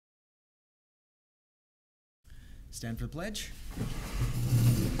Stand for the pledge.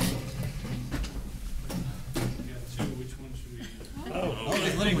 Which one should we?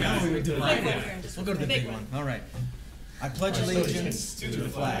 We'll go to the big one. All right. I pledge allegiance to the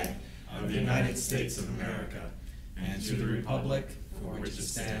flag of the United States of America and to the republic for which it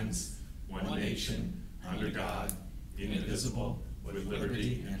stands, one nation, under God, indivisible, with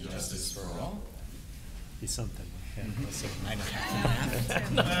liberty and justice for all. Be something. Yeah, I don't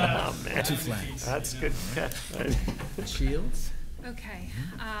have oh, man. 2 flags. That's good. Shields. Okay.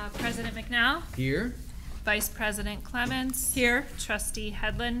 President McNall. Here. Vice President Clements. Here. Trustee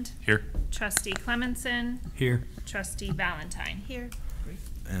Headland. Here. Trustee Clemenson. Here. Trustee Valentine. Here.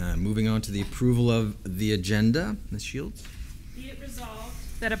 Moving on to the approval of the agenda. Ms. Shields. Be it resolved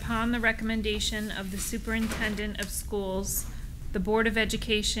that upon the recommendation of the Superintendent of Schools, the Board of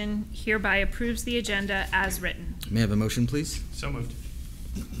Education hereby approves the agenda as written. May I have a motion, please? So moved.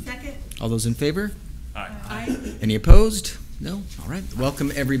 Second. All those in favor? Aye. Aye. Any opposed? No? All right.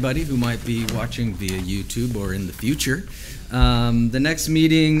 Welcome everybody who might be watching via YouTube or in the future. The next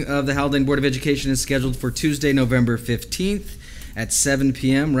meeting of the Haldane Board of Education is scheduled for Tuesday, November 15th at 7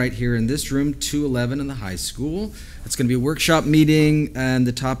 p.m. right here in this room, 211 in the high school. It's going to be a workshop meeting, and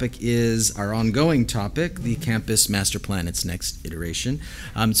the topic is our ongoing topic, the Campus Master Plan, its next iteration.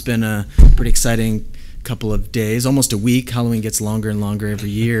 It's been a pretty exciting couple of days, almost a week. Halloween gets longer and longer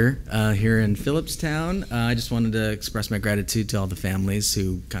every year here in Phillipstown. I just wanted to express my gratitude to all the families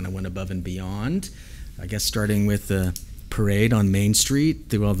who kind of went above and beyond. I guess starting with the parade on Main Street,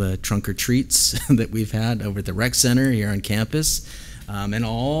 through all the trunk or treats that we've had over at the rec center here on campus, and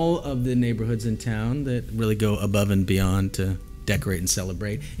all of the neighborhoods in town that really go above and beyond to decorate and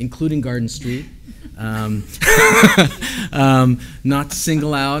celebrate, including Garden Street. Not to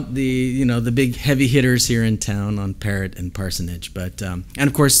single out the big heavy hitters here in town on Parrott and Parsonage, but and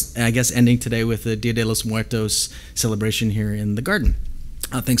of course I guess ending today with the Dia de los Muertos celebration here in the garden.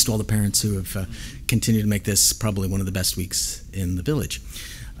 Thanks to all the parents who have continued to make this probably one of the best weeks in the village.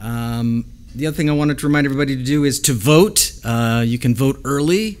 The other thing I wanted to remind everybody to do is to vote. You can vote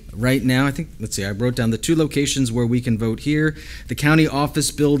early right now. I wrote down the 2 locations where we can vote here. The county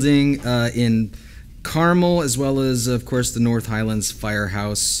office building in Carmel, as well as, of course, the North Highlands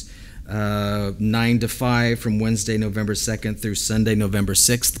Firehouse, 9 to 5 from Wednesday, November 2nd through Sunday, November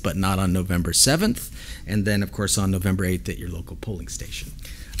 6th, but not on November 7th. And then, of course, on November 8th at your local polling station.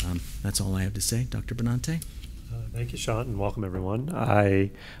 That's all I have to say. Dr. Benante? Thank you, Sean, and welcome, everyone.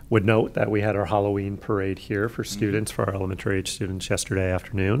 I would note that we had our Halloween parade here for students, for our elementary age students yesterday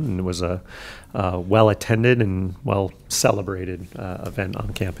afternoon, and it was a well-attended and well-celebrated event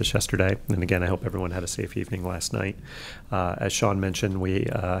on campus yesterday. And again, I hope everyone had a safe evening last night. As Sean mentioned, we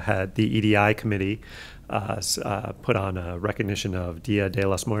had the EDI committee put on a recognition of Dia de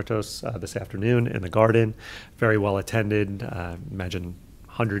los Muertos this afternoon in the garden. Very well attended. Imagine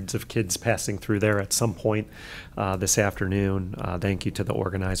hundreds of kids passing through there at some point this afternoon. Thank you to the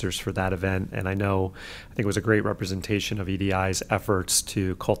organizers for that event. And I think it was a great representation of EDI's efforts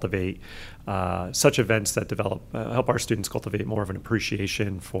to cultivate such events that help our students cultivate more of an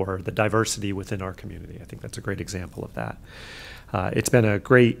appreciation for the diversity within our community. I think that's a great example of that. It's been a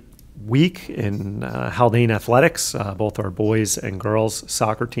great week in Haldane athletics. Both our boys and girls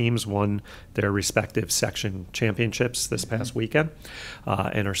soccer teams won their respective section championships this past weekend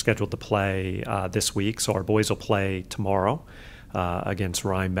and are scheduled to play this week. So our boys will play tomorrow against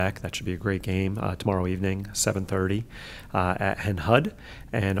Rhinebeck. That should be a great game tomorrow evening, 7:30 at Hen Hud.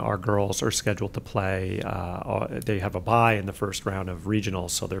 And our girls are scheduled to play. They have a bye in the first round of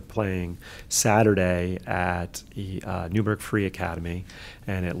regionals, so they're playing Saturday at Newburgh Free Academy,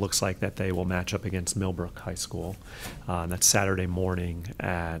 and it looks like that they will match up against Millbrook High School. And that's Saturday morning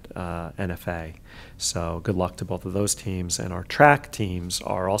at NFA. So good luck to both of those teams. And our track teams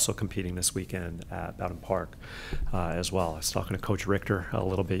are also competing this weekend at Bowden Park as well. I was talking to Coach Richter a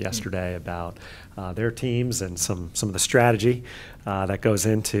little bit yesterday about their teams and some of the strategy that goes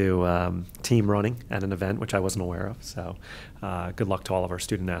into team running at an event, which I wasn't aware of. So good luck to all of our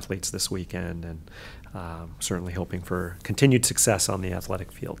student athletes this weekend, and certainly hoping for continued success on the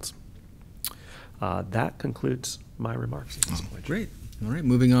athletic fields. That concludes my remarks at this point. Great. All right,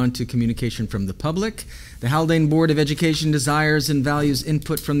 moving on to communication from the public. The Haldane Board of Education desires and values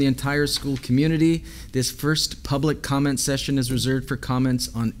input from the entire school community. This first public comment session is reserved for comments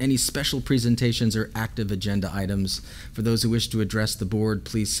on any special presentations or active agenda items. For those who wish to address the board,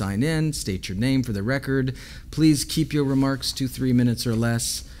 please sign in, state your name for the record. Please keep your remarks to 3 minutes or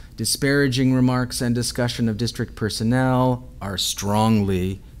less. Disparaging remarks and discussion of district personnel are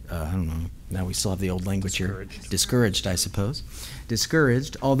strongly, now we still have the old language here. Discouraged, I suppose.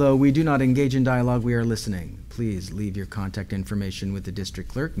 Discouraged. Although we do not engage in dialogue, we are listening. please leave your contact information with the District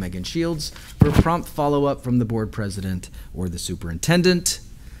Clerk, Megan Shields, for prompt follow-up from the Board President or the Superintendent.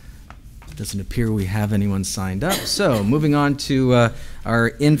 Doesn't appear we have anyone signed up. So moving on to our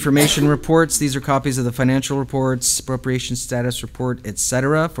information reports. These are copies of the financial reports, appropriation status report,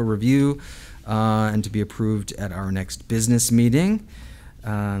 etc., for review and to be approved at our next business meeting.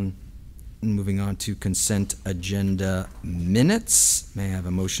 Moving on to consent agenda minutes. May I have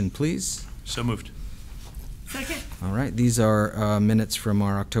a motion, please? So moved. Second. All right, these are minutes from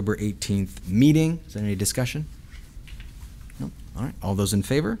our October 18th meeting. Is there any discussion? No? All right, all those in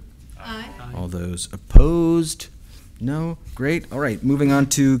favor? Aye. All those opposed? No? Great. All right, moving on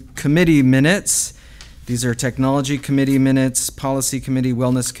to committee minutes. These are Technology Committee minutes, Policy Committee,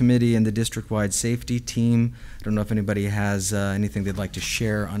 Wellness Committee, and the District-wide Safety Team. I don't know if anybody has anything they'd like to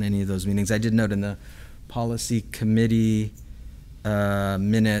share on any of those meetings. I did note in the Policy Committee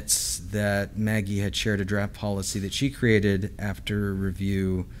minutes that Maggie had shared a draft policy that she created after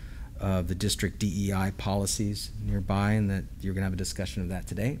review of the district DEI policies nearby, and that you're going to have a discussion of that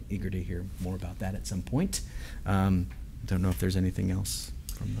today. Eager to hear more about that at some point. Don't know if there's anything else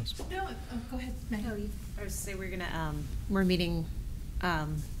from those. No, go ahead, Meg. I was to say we're meeting.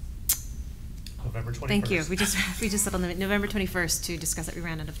 November 21st. Thank you. We just said on the November 21st to discuss it. We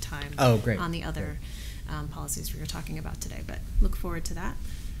ran out of time. Oh, great. On the other policies we were talking about today, but look forward to that.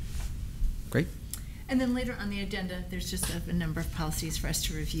 Great. And then later on the agenda, there's just a number of policies for us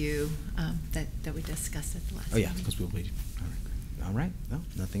to review that we discussed at the last Oh, yeah, meeting. because we'll wait. All right. No,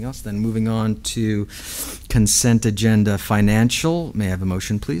 nothing else. Then moving on to consent agenda financial. May I have a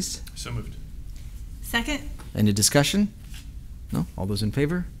motion, please? So moved. Second? Any discussion? No? All those in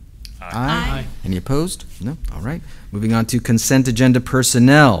favor? Aye. Any opposed? No? All right. Moving on to consent agenda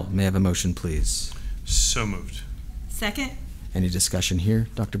personnel. May I have a motion, please? So moved. Second? Any discussion here?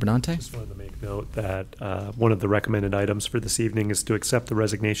 Dr. Benante? Just wanted to make note that one of the recommended items for this evening is to accept the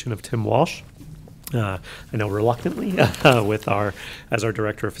resignation of Tim Walsh. I know reluctantly, as our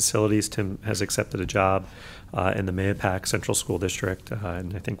Director of Facilities, Tim has accepted a job in the Mahopac Central School District,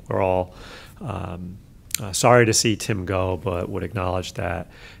 and I think we're all sorry to see Tim go, but would acknowledge that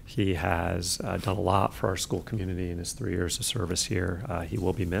he has done a lot for our school community in his 3 years of service here. He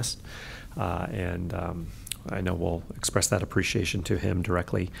will be missed, and I know we'll express that appreciation to him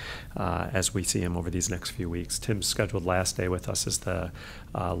directly as we see him over these next few weeks. Tim's scheduled last day with us is the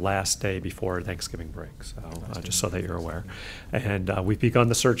last day before Thanksgiving break, so just so that you're aware. And we've begun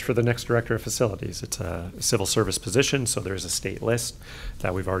the search for the next Director of Facilities. It's a civil service position, so there's a state list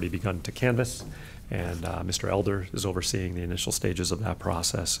that we've already begun to canvass. And Mr. Elder is overseeing the initial stages of that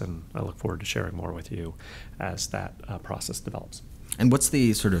process, and I look forward to sharing more with you as that process develops. And what's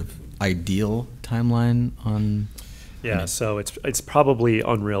the sort of ideal timeline on? Yeah, so it's probably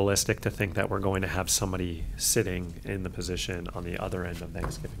unrealistic to think that we're going to have somebody sitting in the position on the other end of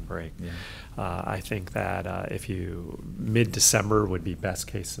Thanksgiving break. Yeah. I think that if mid-December would be best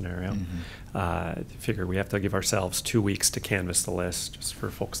case scenario. Figure we have to give ourselves 2 weeks to canvass the list, just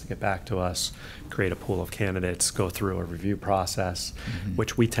for folks to get back to us, create a pool of candidates, go through a review process,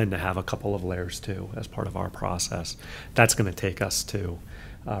 which we tend to have a couple of layers to as part of our process. That's going to take us to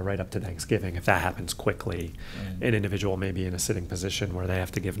right up to Thanksgiving. If that happens quickly, an individual may be in a sitting position where they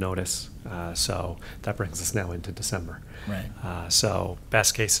have to give notice. So that brings us now into December. Right. So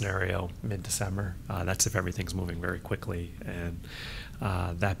best case scenario, mid-December. That's if everything's moving very quickly. And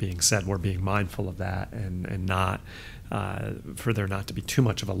that being said, we're being mindful of that and not for there not to be too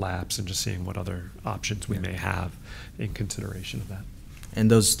much of a lapse and just seeing what other options we may have in consideration of that. And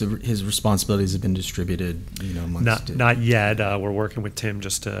his responsibilities have been distributed, amongst Not yet. We're working with Tim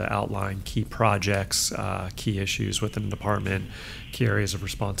just to outline key projects, key issues within the department, key areas of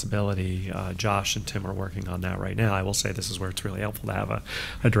responsibility. Josh and Tim are working on that right now. I will say this is where it's really helpful to have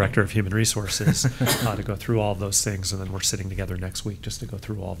a director of human resources to go through all of those things, and then we're sitting together next week just to go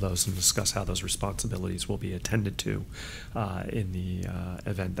through all of those and discuss how those responsibilities will be attended to in the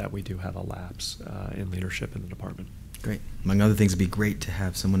event that we do have a lapse in leadership in the department. Great. Among other things, it'd be great to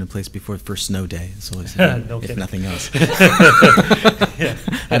have someone in place before the first snow day. It's always if nothing else. Yeah.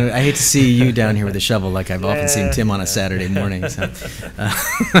 I hate to see you down here with a shovel like I've often seen Tim on a Saturday morning. So.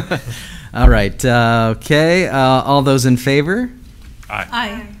 All right. Okay. All those in favor? Aye.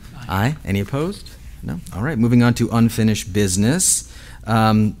 Aye. Aye. Any opposed? No. All right. Moving on to unfinished business.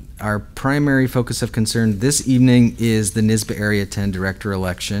 Our primary focus of concern this evening is the NYSBA Area 10 Director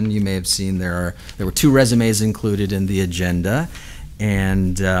election. You may have seen there were 2 resumes included in the agenda,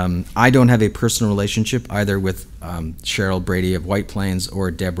 and I don't have a personal relationship either with Cheryl Brady of White Plains or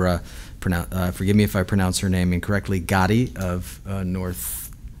Deborah, forgive me if I pronounce her name incorrectly, Gotti of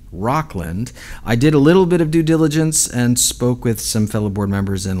North Rockland. I did a little bit of due diligence and spoke with some fellow board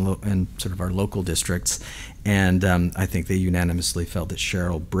members in sort of our local districts, and I think they unanimously felt that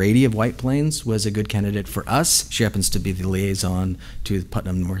Cheryl Brady of White Plains was a good candidate for us. She happens to be the liaison to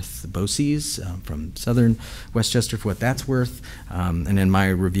Putnam North BOCES from Southern Westchester, for what that's worth. And in my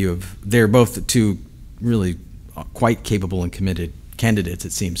review of, they're both two really quite capable and committed candidates,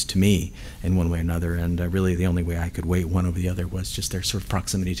 it seems to me, in one way or another, and really the only way I could weight one over the other was just their sort of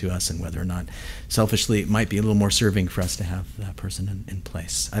proximity to us and whether or not, selfishly, it might be a little more serving for us to have that person in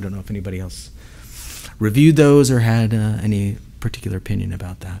place. I don't know if anybody else reviewed those or had any particular opinion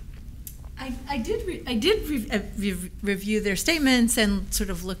about that. I did review their statements and sort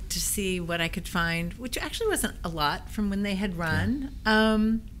of looked to see what I could find, which actually wasn't a lot from when they had run,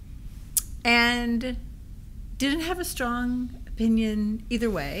 and didn't have a strong opinion either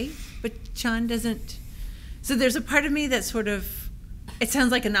way, but Sean doesn't. So there's a part of me that sort of, it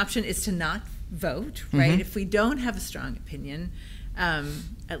sounds like an option is to not vote, right? If we don't have a strong opinion,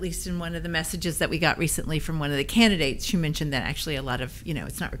 at least in one of the messages that we got recently from one of the candidates, she mentioned that actually a lot of,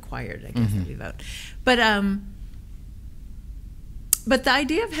 it's not required, I guess, that we vote. But the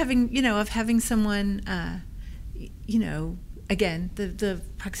idea of having someone, again, the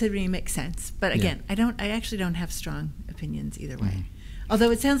proximity makes sense. But again, I actually don't have strong opinions either way.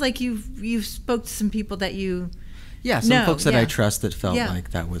 Although it sounds like you spoke to some people that you some folks that I trust that felt like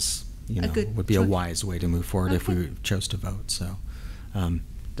that was would be a choice. wise way to move forward if we chose to vote. So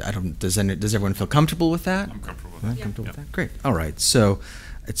does everyone feel comfortable with that? I'm comfortable with that. Comfortable with that? Great. All right. So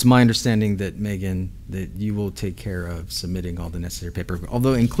it's my understanding that, Megan, that you will take care of submitting all the necessary paperwork.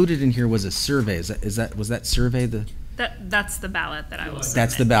 Although included in here was a survey. Was that survey the? That's the ballot that I will submit.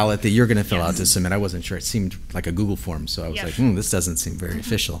 That's the ballot that you're going to fill out to submit. I wasn't sure. It seemed like a Google form, so I was like, this doesn't seem very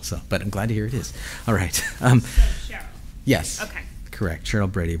official. So, but I'm glad to hear it is. All right. So Cheryl. Yes. Okay. Correct.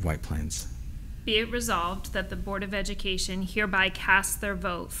 Cheryl Brady of White Plains. Be it resolved that the Board of Education hereby casts their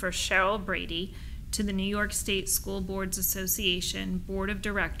vote for Cheryl Brady to the New York State School Boards Association Board of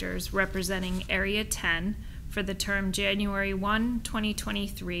Directors representing Area 10 for the term January 1,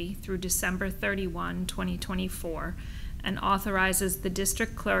 2023 through December 31, 2024, and authorizes the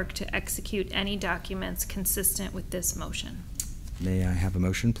District Clerk to execute any documents consistent with this motion. May I have a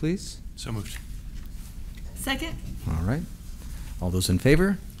motion, please? So moved. Second. All right. All those in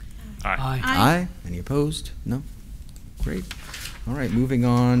favor? Aye. Aye. Any opposed? No? Great. All right, moving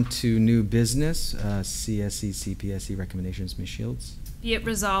on to new business, CSE, CPSE recommendations, Ms. Shields. Be it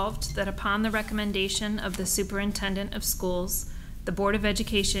resolved that upon the recommendation of the Superintendent of Schools, the Board of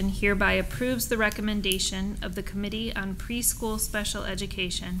Education hereby approves the recommendation of the Committee on Preschool Special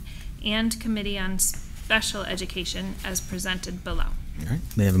Education and Committee on Special Education as presented below. All right.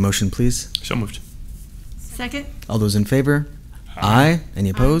 May I have a motion, please? So moved. Second. All those in favor? Aye. Any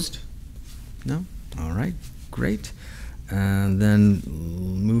opposed? No? All right. Great. And then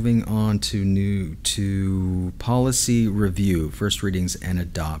moving on to policy review, first readings and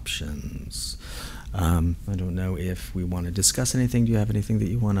adoptions. I don't know if we want to discuss anything. Do you have anything that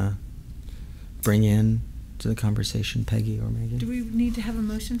you want to bring in to the conversation, Peggy or Megan? Do we need to have a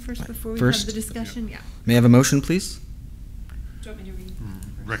motion first before we First. have the discussion? Yeah. May I have a motion, please? Do you want me to read?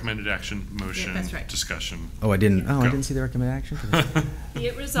 Recommended action, motion, that's right. discussion. Oh, I didn't Go. see the recommended action. Be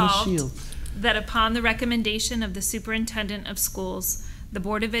it Ms. resolved Shields. that upon the recommendation of the Superintendent of Schools, the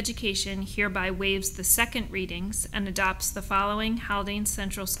Board of Education hereby waives the second readings and adopts the following Haldane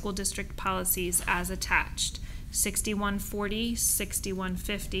Central School District policies as attached: 6140,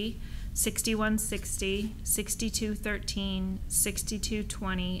 6150, 6160, 6213,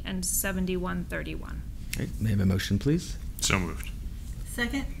 6220, and 7131. Okay. May I have a motion, please? So moved.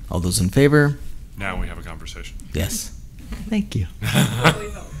 Second. All those in favor? Now we have a conversation. Yes. Thank you.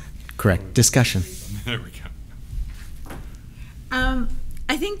 Correct. Discussion. There we go.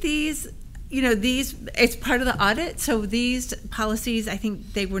 I think these, it's part of the audit. So these policies, I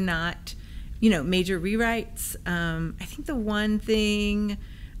think they were not, major rewrites. I think the one thing,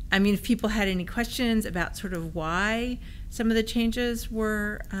 if people had any questions about sort of why some of the changes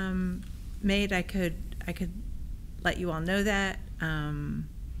were made, I could let you all know that.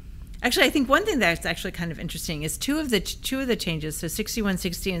 Actually, I think one thing that's actually kind of interesting is two of the changes, so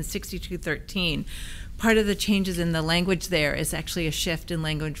 6160 and 6213, part of the changes in the language there is actually a shift in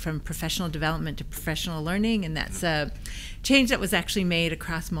language from professional development to professional learning, and that's a change that was actually made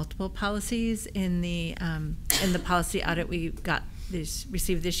across multiple policies in the policy audit we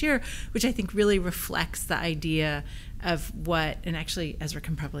received this year, which I think really reflects the idea of what, and actually Ezra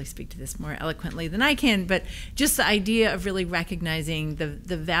can probably speak to this more eloquently than I can, but just the idea of really recognizing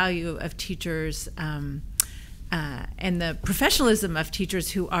the value of teachers and the professionalism of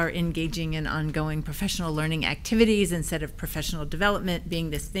teachers who are engaging in ongoing professional learning activities instead of professional development being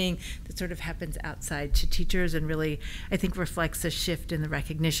this thing that sort of happens outside to teachers, and really, I think, reflects a shift in the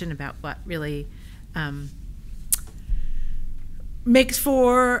recognition about what really makes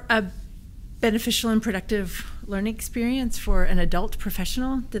for a beneficial and productive learning experience for an adult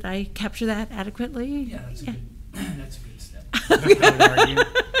professional. Did I capture that adequately? Yeah, that's a good step. I would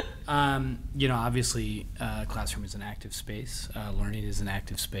argue. You know, obviously, classroom is an active space. Learning is an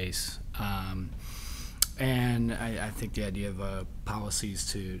active space. And I think the idea of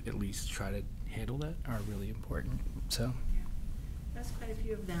policies to at least try to handle that are really important. So, that's quite a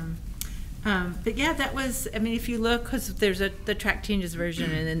few of them. But yeah, that was, I mean, if you look, because there's the track changes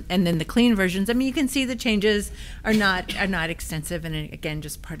version and then the clean versions, I mean, you can see the changes are not extensive, and again,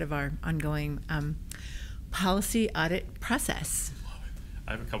 just part of our ongoing policy audit process.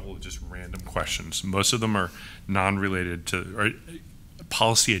 I have a couple of just random questions. Most of them are non-related to, or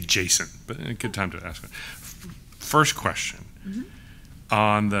policy adjacent, but a good time to ask it. First question.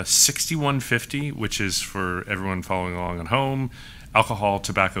 On the 6150, which is for everyone following along at home, alcohol,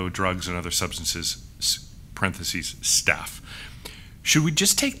 tobacco, drugs, and other substances, parentheses, staff. Should we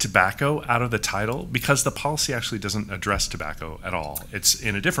just take tobacco out of the title? Because the policy actually doesn't address tobacco at all. It's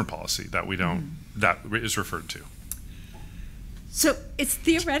in a different policy that we don't, that is referred to. So it's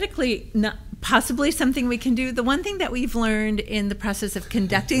theoretically not possibly something we can do. The one thing that we've learned in the process of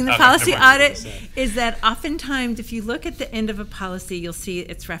conducting the policy audit is that oftentimes if you look at the end of a policy, you'll see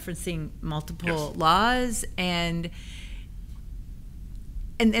it's referencing multiple laws, and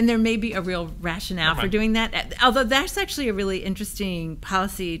there may be a real rationale for doing that. Although that's actually a really interesting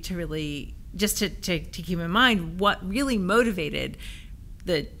policy to really, just to keep in mind. What really motivated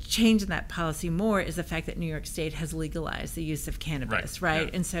the change in that policy more is the fact that New York State has legalized the use of cannabis, right?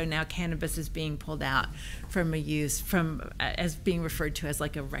 Yeah. And so now cannabis is being pulled out from as being referred to as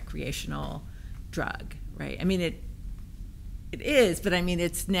like a recreational drug, right? I mean, it is, but I mean,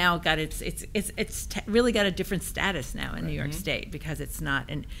 it's now got really got a different status now in New York State, because it's not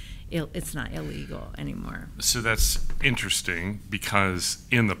illegal anymore. So that's interesting, because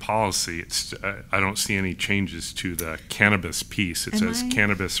in the policy, I don't see any changes to the cannabis piece. It says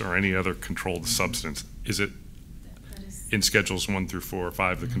cannabis or any other controlled substance. Is it in schedules 1 through 4 or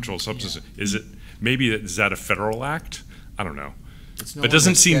 5, the controlled substances? Is it, is that a federal act? I don't know. But it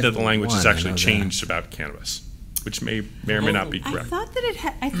doesn't seem that the language has actually changed about cannabis, which may or may not be correct. I thought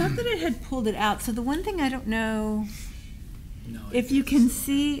that it had pulled it out. So the one thing I don't know, if you can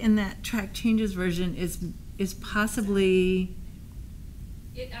see in that track changes version, is possibly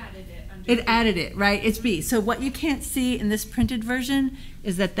it added it. It added it, right? It's B. So what you can't see in this printed version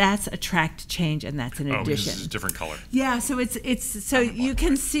is that that's a tracked change, and that's an addition. It's a different color. Yeah, so it's so you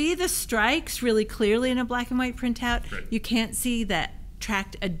can see the strikes really clearly in a black and white printout. Right. You can't see that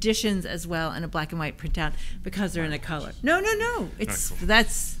tracked additions as well in a black and white printout because they're in a color. No. It's cool.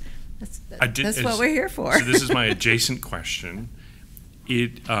 That's what we're here for. So this is my adjacent question.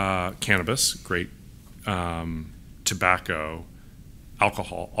 Cannabis, great, tobacco,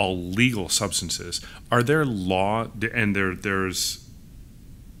 alcohol, all legal substances. Are there and there's,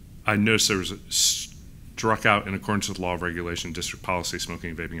 I noticed there was struck out in accordance with law of regulation, district policy,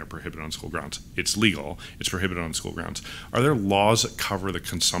 smoking and vaping are prohibited on school grounds. It's legal, it's prohibited on school grounds. Are there laws that cover the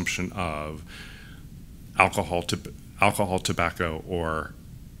consumption of alcohol, tobacco, or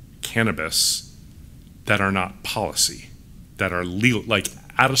cannabis that are not policy, that are legal? Like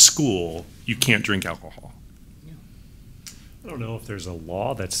out of school, you can't drink alcohol. I don't know if there's a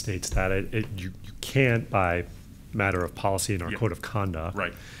law that states that. You can't by matter of policy in our code of conduct.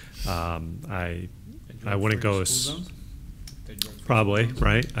 Right. I wouldn't go as probably,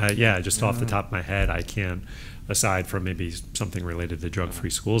 right? Just off the top of my head, I can't, aside from maybe something related to drug-free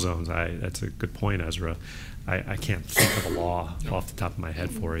school zones. That's a good point, Ezra. I can't think of a law off the top of my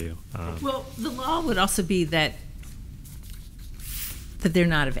head for you. Well, the law would also be that they're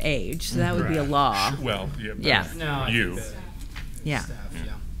not of age, so that would be a law. Well, yeah. No, Yeah. Staff,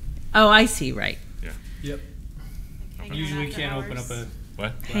 yeah. Oh, I see. Right. Yeah. Yep. Usually can't open up a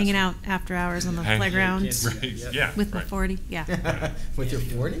What? Hanging out after hours on the playground Right. Yeah. with the right. 40. Yeah. With your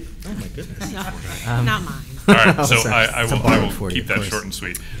 40? Oh my goodness. Not mine. All right, so sorry. I It's a will borrow for you, keep of that course. short and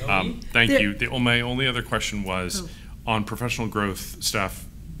sweet. Thank you. My only other question was on professional growth, staff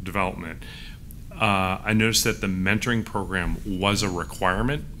development. I noticed that the mentoring program was a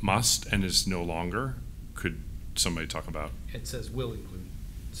requirement, must, and is no longer. Could somebody talk about? It says will include,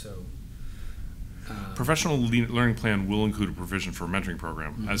 so. Professional learning plan will include a provision for a mentoring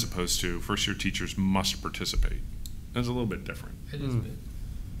program, as opposed to first-year teachers must participate. That's a little bit different. It is a bit.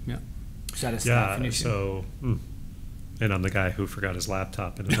 Yeah. Is that a staffing Yeah, issue? so, and I'm the guy who forgot his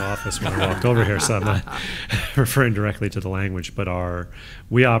laptop in his office when I walked over here, so I'm not referring directly to the language, but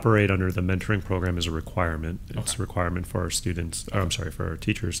we operate under the mentoring program as a requirement. It's a requirement for our students, or I'm sorry, for our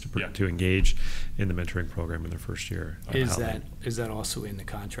teachers to engage in the mentoring program in their first year. Is that also in the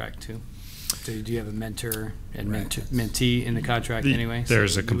contract too? Do you have a mentor and mentee in the contract anyway?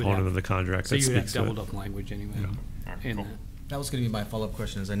 There's So a component of the contract So that you would have speaks to it. doubled up language anyway. In that. That was going to be my follow-up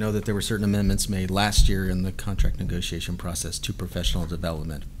question, is I know that there were certain amendments made last year in the contract negotiation process to professional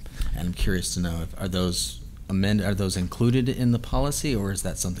development, and I'm curious to know, are those included in the policy, or is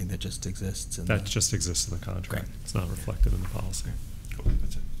that something that just exists? That just exists in the contract. Great. It's not reflected in the policy. Cool.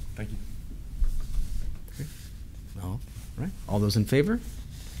 That's it. Thank you. All right. All those in favor?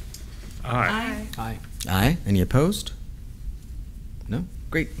 Aye. Aye. Aye. Any opposed? No?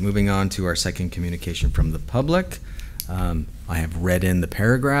 Great. Moving on to our second communication from the public. I have read in the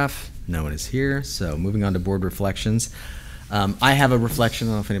paragraph. No one is here. So moving on to board reflections. I have a reflection.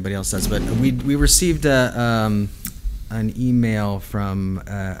 I don't know if anybody else does, but we received an email from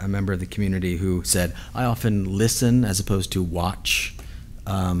a member of the community who said, I often listen as opposed to watch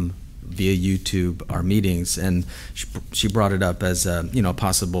via YouTube our meetings, and she brought it up as a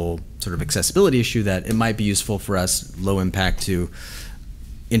possible sort of accessibility issue, that it might be useful for us, low impact, to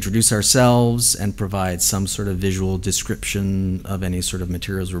introduce ourselves and provide some sort of visual description of any sort of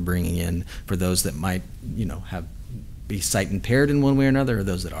materials we're bringing in for those that might be sight impaired in one way or another, or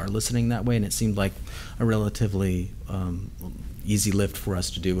those that are listening that way. And it seemed like a relatively easy lift for us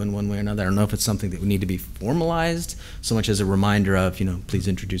to do in one way or another. I don't know if it's something that would need to be formalized so much as a reminder of, please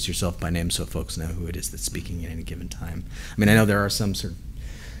introduce yourself by name so folks know who it is that's speaking at any given time. I mean, I know there are some sort of,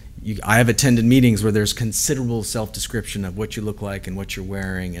 I have attended meetings where there's considerable self-description of what you look like and what you're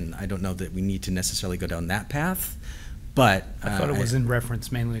wearing, and I don't know that we need to necessarily go down that path, but I thought it was in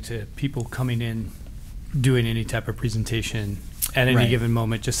reference mainly to people coming in, doing any type of presentation at any Right. given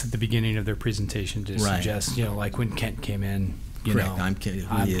moment, just at the beginning of their presentation to Right. suggest, like when Kent came in, Correct. I'm Kent,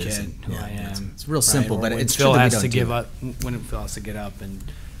 who I'm he is, Kent, and, who yeah, I am. it's real simple, Or but when it's Phil true that we has don't to do give it. up, when Phil has to get up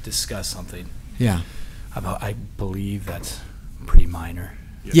and discuss something. Yeah. I believe that's pretty minor.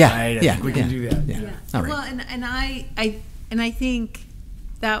 Yeah. Right? I Yeah. think we can do that. Yeah. All right. Well, and I think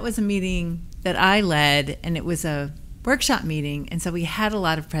that was a meeting that I led, and it was a workshop meeting, and so we had a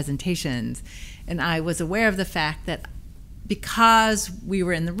lot of presentations, and I was aware of the fact that because we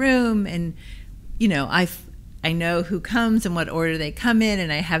were in the room, and I know who comes and what order they come in,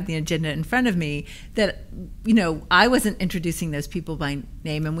 and I have the agenda in front of me, that I wasn't introducing those people by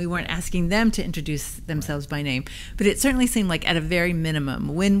name, and we weren't asking them to introduce themselves by name. But it certainly seemed like, at a very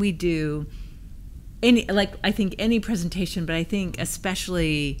minimum, when we do I think any presentation, but I think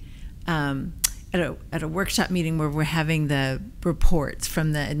especially at a workshop meeting where we're having the reports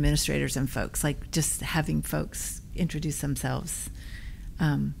from the administrators and folks, like just having folks introduce themselves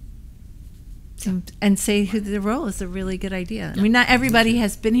and say who the role is a really good idea. I mean, not everybody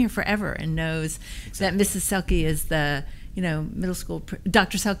has been here forever and knows that Mrs. Selke is the middle school,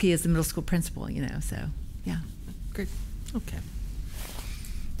 Dr. Selke is the middle school principal, so yeah. Great. Okay.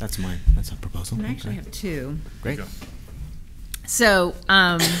 That's a proposal. And I actually Okay. have two. Great. So,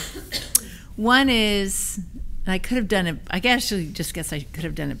 one is, and I could have done it, I guess I could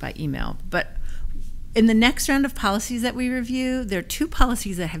have done it by email, but in the next round of policies that we review, there are two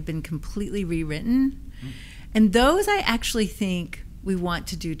policies that have been completely rewritten. And those I actually think we want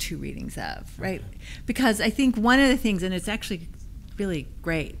to do two readings of, right? Because I think one of the things, and it's actually really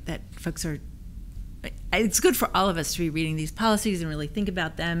great that folks are, it's good for all of us to be reading these policies and really think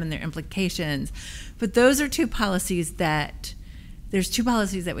about them and their implications. But those are two policies that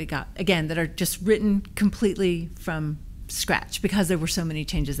we got, again, that are just written completely from scratch because there were so many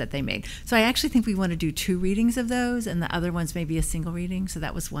changes that they made. So I actually think we want to do two readings of those, and the other one's maybe a single reading. So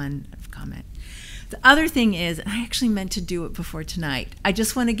that was one comment. The other thing is, and I actually meant to do it before tonight, I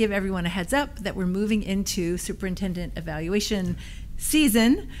just want to give everyone a heads up that we're moving into superintendent evaluation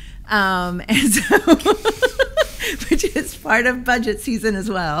season, and so which is part of budget season as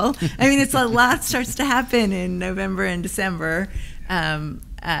well. I mean, it's a lot starts to happen in November and December, and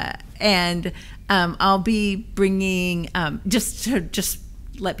I'll be bringing just to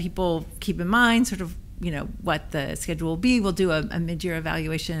let people keep in mind sort of what the schedule will be. We'll do a mid-year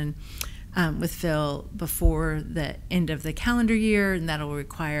evaluation with Phil before the end of the calendar year, and that'll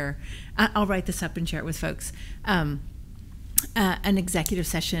require, I'll write this up and share it with folks, an executive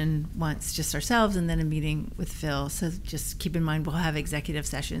session once, just ourselves, and then a meeting with Phil. So just keep in mind we'll have executive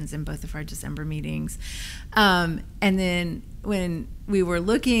sessions in both of our December meetings. And then when we were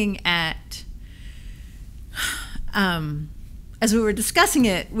looking at as we were discussing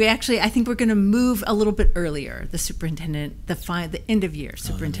it, I think we're going to move a little bit earlier, the superintendent, the end of year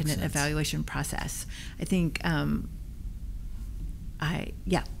superintendent evaluation process. I think, we're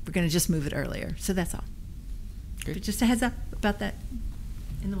going to just move it earlier. So that's all. Great. But just a heads up about that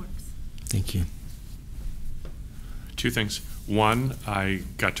in the works. Thank you. Two things. One, I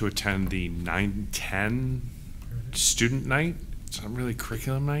got to attend the 9-10 student night. It's not really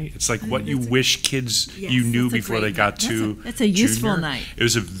curriculum night. It's like what you wish kids you knew before they got to That's a useful junior. night. It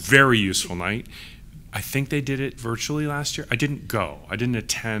was a very useful night. I think they did it virtually last year. I didn't go. I didn't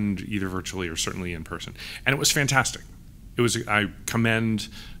attend either virtually or certainly in person. And it was fantastic. I commend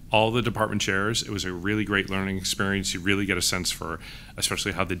all the department chairs. It was a really great learning experience. You really get a sense for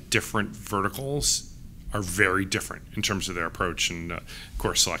especially how the different verticals are very different in terms of their approach and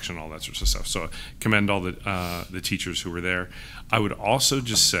course selection, all that sorts of stuff. So commend all the teachers who were there. I would also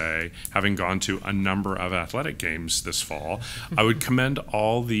just say, having gone to a number of athletic games this fall, I would commend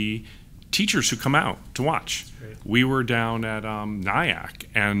all the teachers who come out to watch. We were down at Nyack,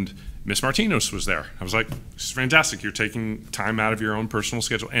 and Miss Martinez was there. I was like, this is fantastic. You're taking time out of your own personal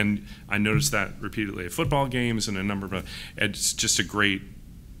schedule. And I noticed that repeatedly at football games and a number of, it's just a great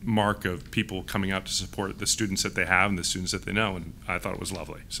mark of people coming out to support the students that they have and the students that they know, and I thought it was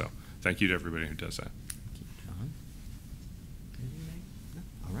lovely. So thank you to everybody who does that.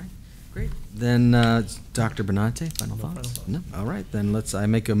 All right, great. Then Dr. Benante, final thoughts? No. All right, then I'd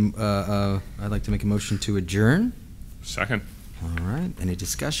like to make a motion to adjourn. Second. All right. Any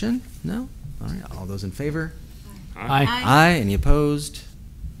discussion? No. All right. All those in favor? Aye. Aye. Any opposed?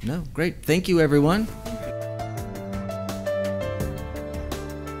 No. Great. Thank you, everyone.